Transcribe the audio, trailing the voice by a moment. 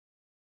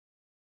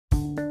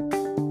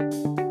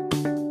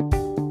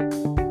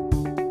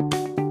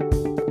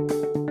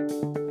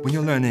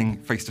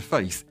learning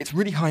face-to-face, it's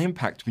really high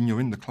impact when you're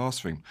in the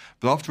classroom.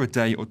 But after a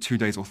day or 2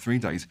 days or 3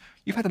 days,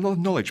 you've had a lot of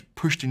knowledge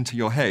pushed into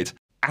your head.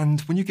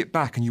 And when you get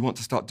back and you want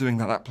to start doing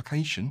that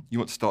application, you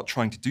want to start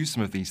trying to do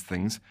some of these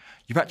things,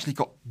 you've actually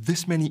got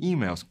this many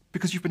emails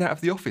because you've been out of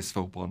the office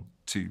for 1,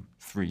 2,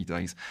 3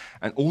 days.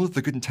 And all of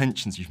the good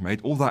intentions you've made,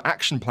 all that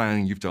action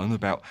planning you've done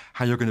about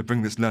how you're going to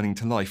bring this learning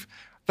to life,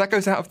 that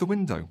goes out of the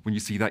window when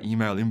you see that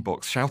email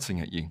inbox shouting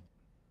at you.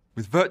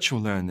 With virtual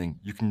learning,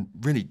 you can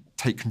really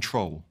take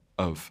control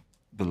of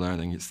the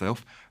learning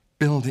itself,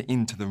 build it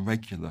into the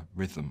regular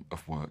rhythm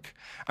of work,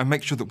 and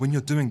make sure that when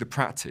you're doing the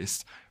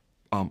practice,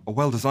 a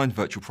well-designed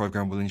virtual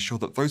program will ensure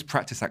that those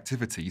practice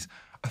activities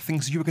are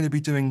things you were going to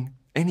be doing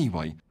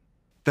anyway.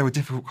 There were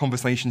difficult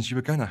conversations you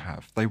were going to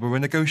have. They were a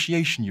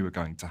negotiation you were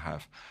going to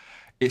have.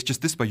 It's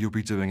just this way you'll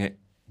be doing it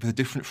with a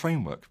different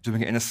framework,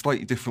 doing it in a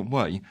slightly different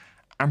way,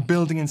 and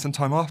building in some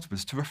time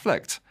afterwards to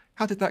reflect.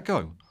 How did that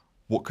go?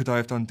 What could I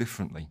have done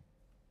differently?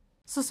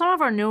 So some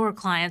of our newer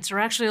clients are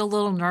actually a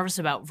little nervous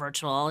about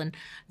virtual, and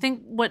I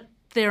think what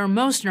they're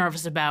most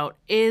nervous about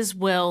is,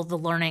 will the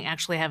learning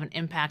actually have an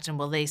impact, and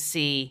will they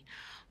see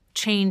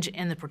change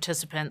in the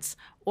participants,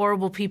 or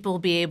will people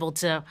be able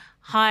to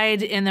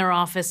hide in their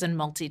office and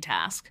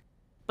multitask?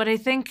 But I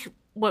think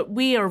what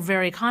we are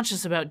very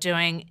conscious about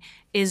doing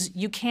is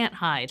you can't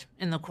hide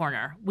in the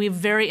corner. We have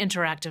very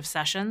interactive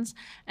sessions,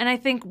 and I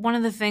think one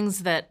of the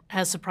things that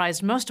has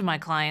surprised most of my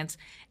clients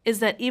is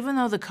that even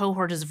though the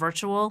cohort is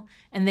virtual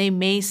and they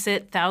may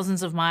sit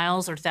thousands of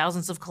miles or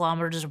thousands of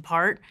kilometers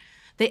apart,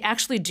 they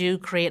actually do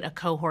create a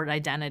cohort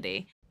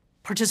identity.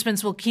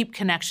 Participants will keep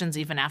connections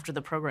even after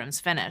the program's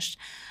finished.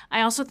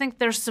 I also think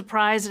they're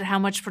surprised at how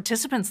much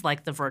participants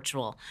like the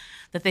virtual,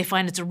 that they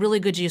find it's a really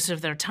good use of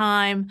their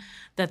time,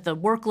 that the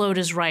workload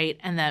is right,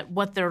 and that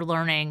what they're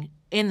learning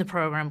in the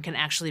program can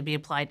actually be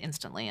applied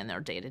instantly in their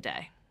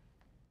day-to-day.